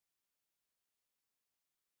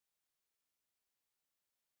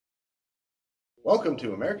Welcome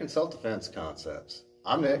to American Self-Defense Concepts.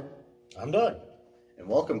 I'm Nick. I'm Doug. And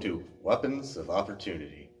welcome to Weapons of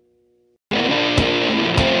Opportunity.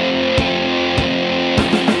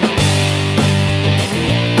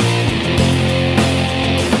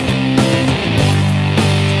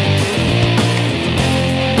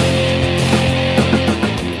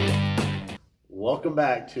 Welcome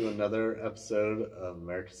back to another episode of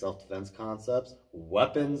American Self-Defense Concepts,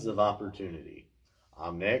 Weapons of Opportunity.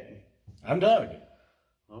 I'm Nick. I'm Doug.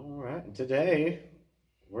 All right, and today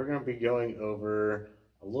we're going to be going over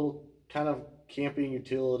a little kind of camping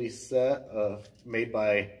utility set made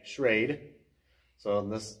by Schrade. So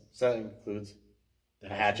in this set includes a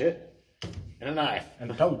hatchet and a knife.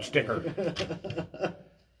 And a toad sticker.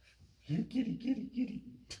 Kitty.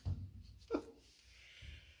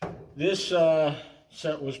 This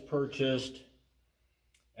set was purchased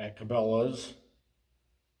at Cabela's.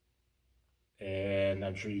 And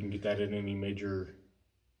I'm sure you can get that in any major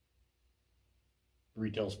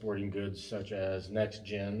retail sporting goods such as Next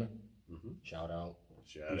Gen. Mm-hmm. Shout out.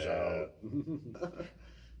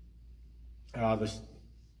 This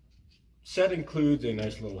set includes a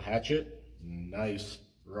nice little hatchet, nice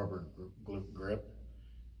rubber grip.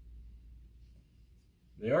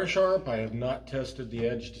 They are sharp. I have not tested the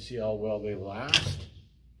edge to see how well they last.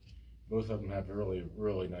 Both of them have really,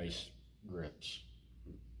 really nice grips.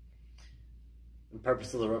 The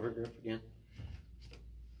purpose of the rubber grip again?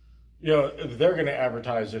 You know, they're going to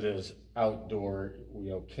advertise it as outdoor,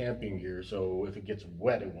 camping gear, so if it gets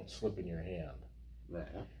wet, it won't slip in your hand.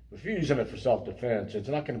 Yeah. If you're using it for self-defense, it's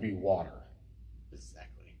not going to be water.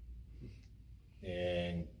 Exactly.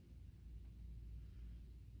 And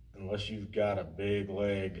unless you've got a big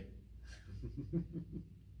leg,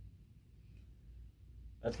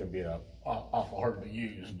 that's going to be awful hard to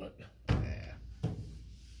use, but...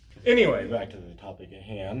 Anyway, back to the topic at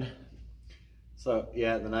hand. So,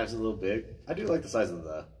 yeah, the knife's a little big. I do like the size of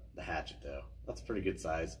the hatchet, though. That's a pretty good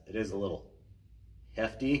size. It is a little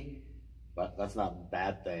hefty, but that's not a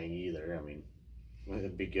bad thing either. I mean,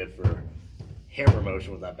 it'd be good for hammer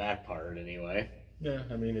motion with that back part anyway. Yeah,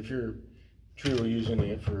 I mean, if you're truly using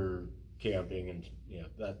it for camping, and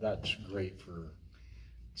that's great for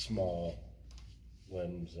small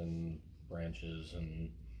limbs and branches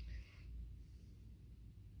and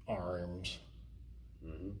arms.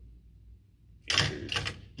 Mm-hmm.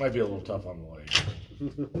 Might be a little tough on the legs.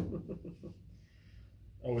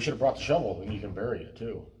 Oh, we should have brought the shovel, then you can bury it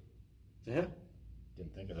too. Yeah.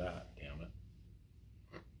 Didn't think of that, damn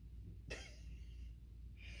it.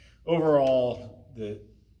 Overall,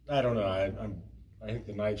 I don't know. I think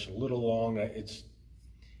the knife's a little long. It's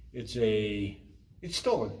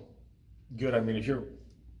still a good. I mean, if you're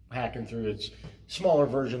hacking through, it's a smaller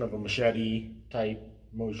version of a machete type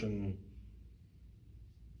motion.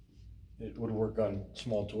 It would work on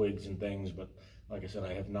small twigs and things, but like I said,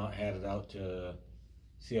 I have not had it out to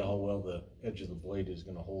see how well the edge of the blade is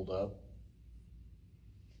going to hold up.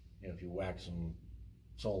 If you whack some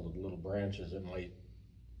solid little branches, it might,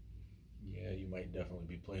 you might definitely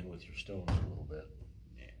be playing with your stones a little bit.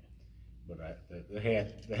 Yeah. But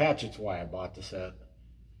the hatchet's why I bought the set.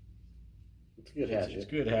 It's a good hatchet. It's a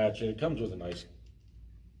good hatchet. It comes with a nice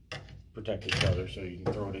protective cover, so you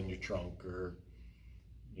can throw it in your trunk or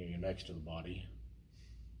you're next to the body.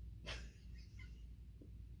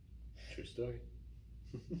 True story.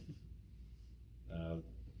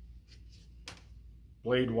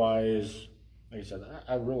 Blade wise, like I said,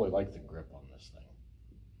 I really like the grip on this thing.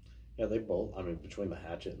 Yeah, they both, I mean, between the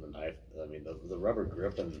hatchet and the knife, I mean, the rubber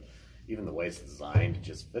grip and even the way it's designed, it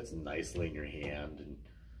just fits nicely in your hand. And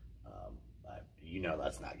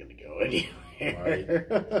that's not going to go anywhere. Right.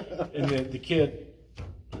 And the kit,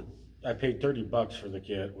 I paid $30 for the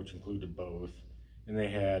kit, which included both. And they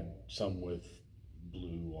had some with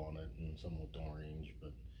blue on it and some with orange.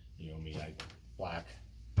 But, black.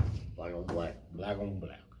 Black on black. Black on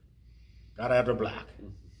black. Gotta have the black.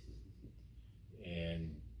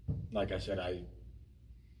 And like I said, I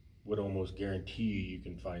would almost guarantee you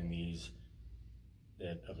can find these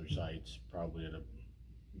at other sites,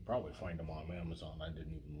 probably find them on Amazon. I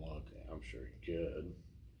didn't even look. Yeah, I'm sure you could.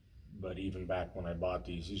 But even back when I bought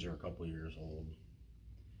these are a couple of years old.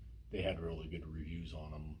 They had really good reviews on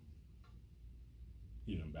them.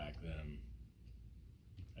 Even back then,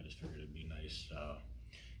 I just figured it'd be nice.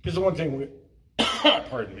 Because the one thing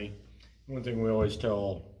one thing we always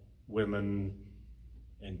tell women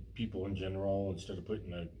and people in general, instead of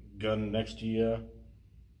putting a gun next to you,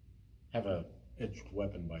 have a edged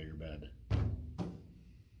weapon by your bed.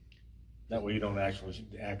 That way you don't actually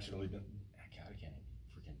God, I can't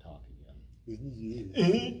freaking talk again.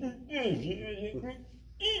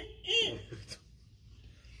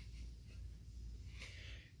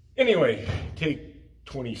 Anyway, take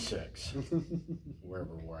 26,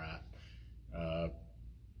 wherever we're at.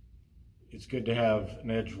 It's good to have an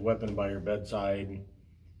edged weapon by your bedside,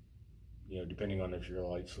 you know, depending on if you're a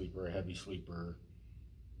light sleeper or a heavy sleeper.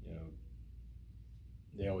 You know,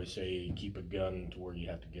 they always say keep a gun to where you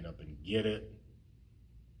have to get up and get it.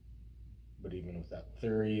 But even with that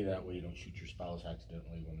theory, that way you don't shoot your spouse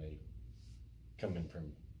accidentally when they come in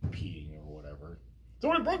from peeing or whatever.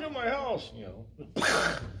 Somebody broke in my house, you know.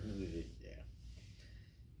 Yeah.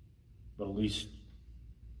 But at least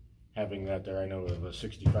having that there, I know of a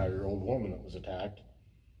 65-year-old woman that was attacked,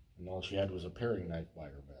 and all she had was a paring knife by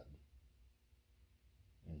her bed.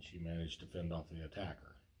 And she managed to fend off the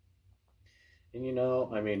attacker. And you know,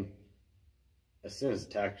 I mean, as soon as the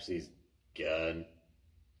attacker sees gun,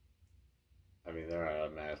 I mean, they're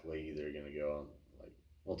automatically either going to go on, like,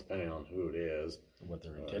 well, depending on who it is, What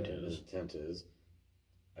their intent is.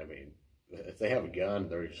 I mean, if they have a gun,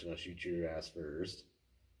 they're just going to shoot your ass first.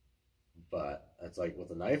 But it's like with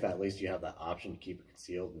a knife, at least you have that option to keep it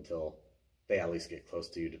concealed until they at least get close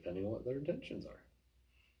to you, depending on what their intentions are.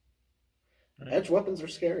 Right. Edge weapons are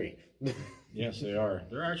scary. Yes, they are.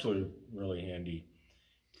 They're actually really handy.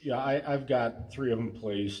 Yeah, I've got 3 of them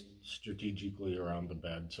placed strategically around the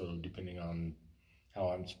bed, so depending on how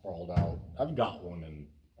I'm sprawled out, I've got one in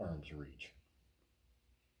arm's reach.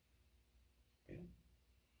 Yeah.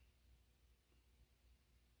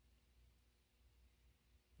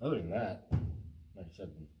 Other than that, like I said,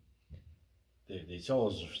 they sell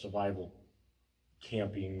as a survival,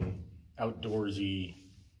 camping, outdoorsy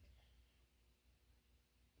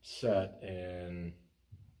set, and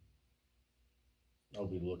I'll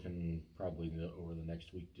be looking probably over the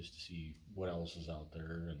next week just to see what else is out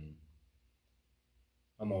there. And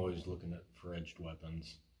I'm always looking for edged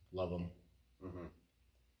weapons. Love them. Mm-hmm.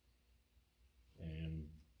 And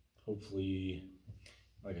hopefully,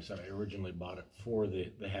 like I said, I originally bought it for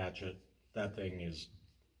the hatchet. That thing is...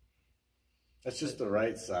 It's just the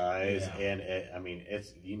right size, yeah. And I mean,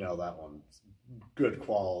 it's, you know, that one's good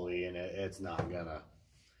quality, and it's not gonna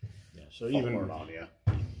so even on you.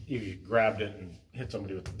 If you grabbed it and hit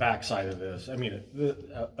somebody with the backside of this, I mean,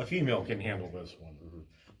 a female can handle this one. Mm-hmm.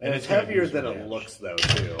 And it's heavier than it looks, though,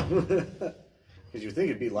 too. Because you think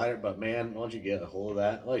it'd be lighter, but man, once you get a hold of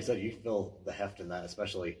that, like I said, you feel the heft in that,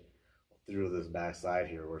 especially through this backside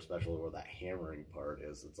here, especially where that hammering part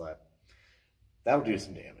is. It's like, that'll do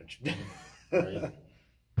some damage. Right.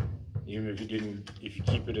 Even if you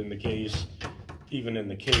keep it in the case, even in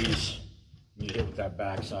the case, you hit with that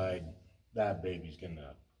backside, that baby's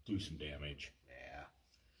gonna do some damage.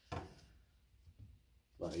 Yeah.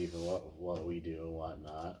 But even what we do and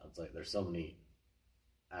whatnot, it's like there's so many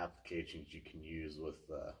applications you can use with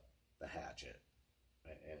the hatchet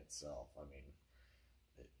in itself. I mean,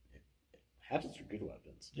 hatchets are good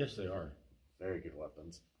weapons. Yes, they are. Very good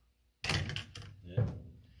weapons. Yeah.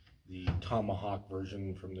 The tomahawk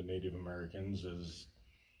version from the Native Americans is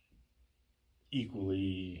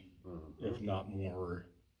equally, if not more,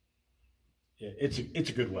 it's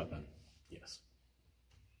a good weapon. Yes.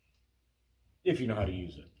 If you know how to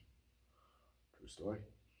use it. True story.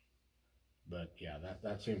 But yeah,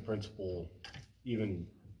 that same principle, even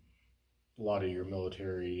a lot of your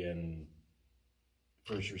military and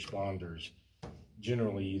first responders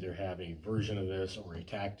generally either have a version of this or a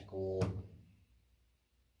tactical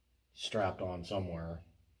strapped on somewhere.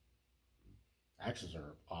 Axes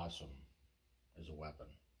are awesome as a weapon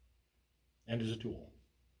and as a tool.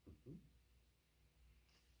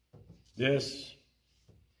 This,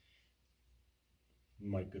 you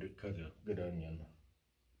might cut a good onion.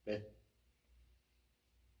 Yeah.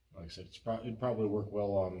 Like I said, it'd probably work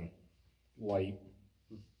well on light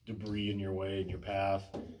debris in your way, in your path.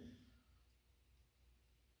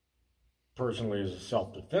 Personally, as a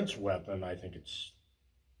self-defense weapon, I think it's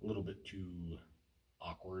a little bit too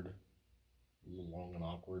awkward, a little long and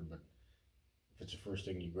awkward, but if it's the first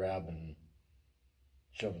thing you grab and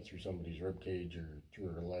shove it through somebody's rib cage or through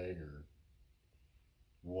her leg or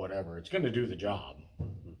whatever, it's going to do the job.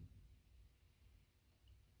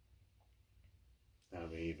 I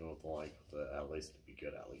mean, even with at least it'd be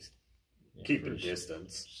good, at least keep a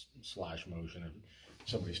distance. Slash motion. If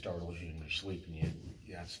somebody startles you in your sleep and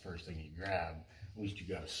that's the first thing you grab, at least you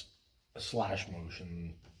got a slash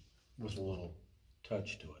motion with a little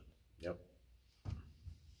touch to it. Yep.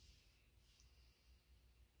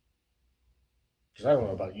 Because I don't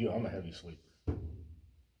know about you, I'm a heavy sleeper.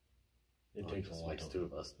 It takes a lot. Makes two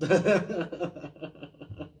of us.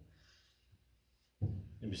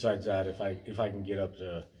 And besides that, if I can get up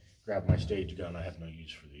to grab my stage gun, I have no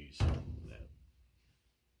use for these. So. Yeah.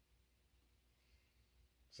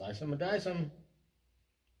 Slice them and dice them.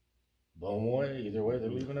 blow them away. Either way, they're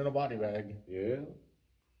leaving in a body bag. Yeah.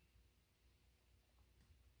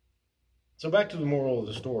 So back to the moral of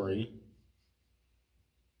the story.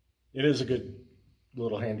 It is a good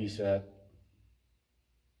little handy set.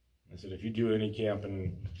 I said, if you do any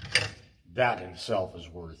camping, that in itself is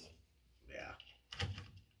worth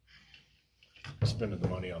spending the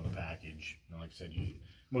money on the package. And like I said,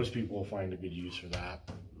 most people will find a good use for that.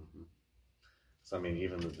 Mm-hmm. So I mean,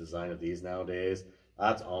 even the design of these nowadays,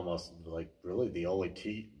 that's almost like really the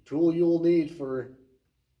only tool you'll need for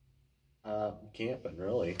camping.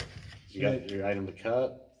 Really, you got your item to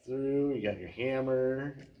cut through. You got your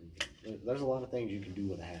hammer. There's a lot of things you can do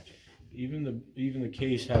with a hatchet. Even the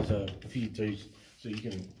case has a feed, so you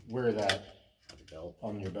can wear that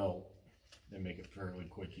on your belt and make it fairly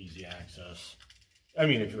quick, easy access. I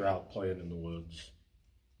mean, if you're out playing in the woods,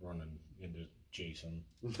 running into Jason.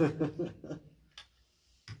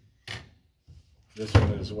 This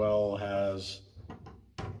one as well has,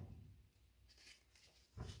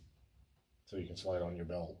 so you can slide on your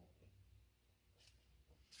belt.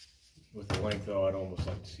 With the length though, I'd almost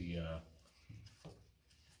like to see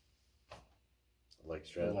leg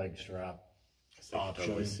strap. A leg strap option.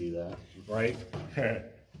 Totally see that. Right?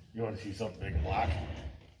 You want to see something big and black?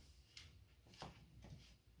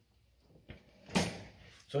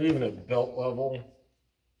 So even at belt level,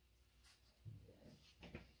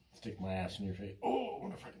 stick my ass in your face. Oh, I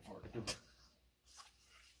wonder if I can fart.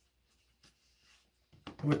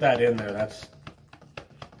 With that in there, that's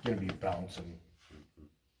going to be bouncing.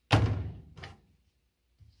 If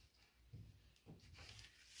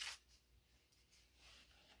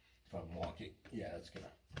I'm walking, yeah, it's going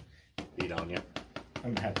to beat on you.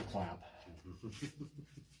 I'm going to have to clap.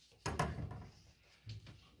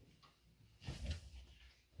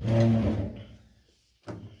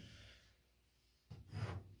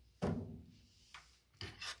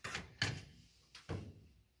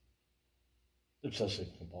 Obsessive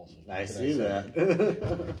compulsive. I see that.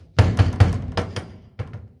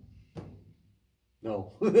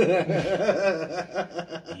 No.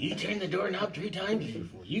 You turn the doorknob 3 times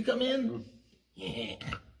before you come in? Yeah.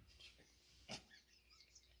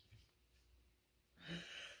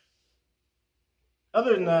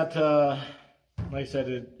 Other than that, like I said,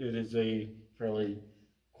 it is a fairly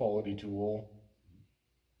quality tool.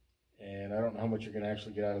 And I don't know how much you're going to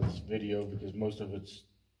actually get out of this video because most of it's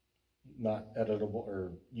not editable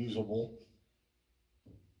or usable.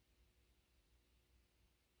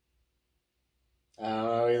 I don't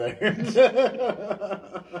know either.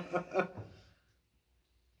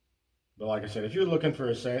 But like I said, if you're looking for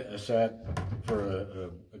a set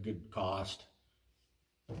for a good cost,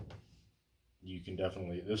 you can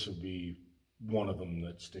definitely, this would be one of them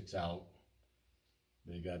that sticks out.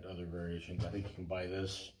 They got other variations. I think you can buy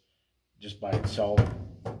this just by itself,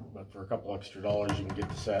 but for a couple extra dollars you can get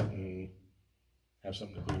the set and have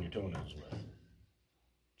something to clean your toenails with.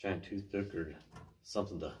 Giant toothpick or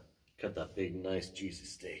something to cut that big, nice, juicy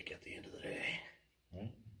steak at the end of the day.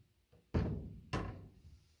 Right?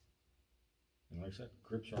 And like I said,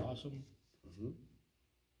 grips are awesome. Mm-hmm.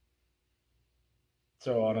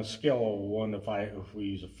 So on a scale of 1 to 5, if we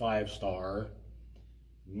use a 5-star,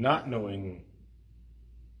 not knowing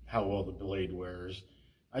how well the blade wears,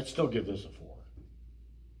 I'd still give this a 4.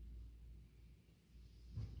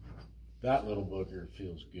 That little booger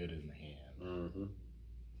feels good in the hand. Mm-hmm.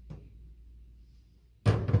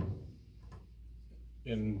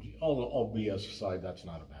 And all BS aside, that's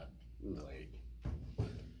not a bad blade.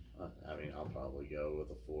 I mean, I'll probably go with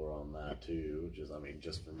a 4 on that too.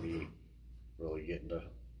 Just for me, really getting to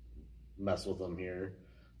mess with them here.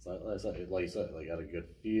 So, like you said, they got a good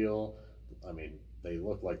feel. I mean, they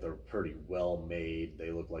look like they're pretty well made.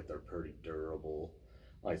 They look like they're pretty durable.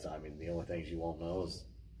 Like I said, I mean, the only things you won't know is,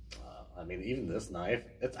 even this knife,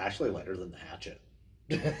 it's actually lighter than the hatchet.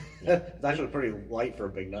 It's actually pretty light for a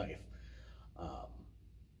big knife.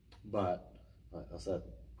 But like I said,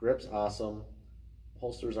 grip's awesome.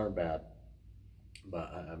 Holsters aren't bad.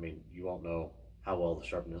 But I mean, you won't know how well the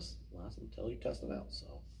sharpness lasts until you test it out.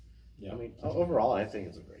 So, yeah. I mean, overall, I think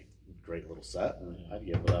it's a great little set, and I'd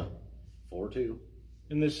give it a 4 too.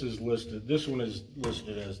 And this is listed. This one is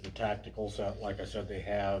listed as the tactical set. Like I said, they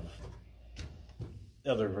have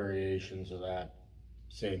other variations of that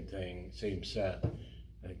same thing, same set.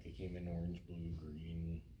 I think they came in orange, blue,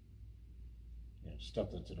 green. Stuff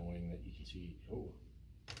that's annoying that you can see. Oh,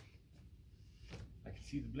 I can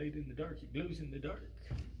see the blade in the dark. It glows in the dark.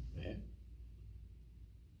 Yeah.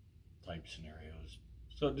 Type scenarios.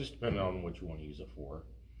 So it just depends on what you want to use it for.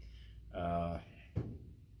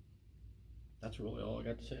 That's really all I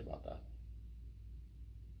got to say about that.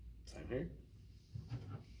 Same here.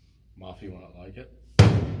 Mafia won't like it.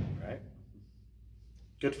 Right?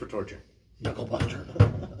 Good for torture. Knuckle buster.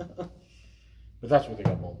 But that's what they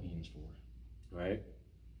got ball beans for. Right?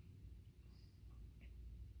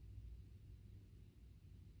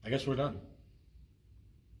 I guess we're done.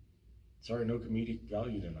 Sorry, no comedic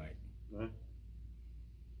value tonight. Right.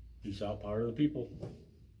 Peace out, power of the people.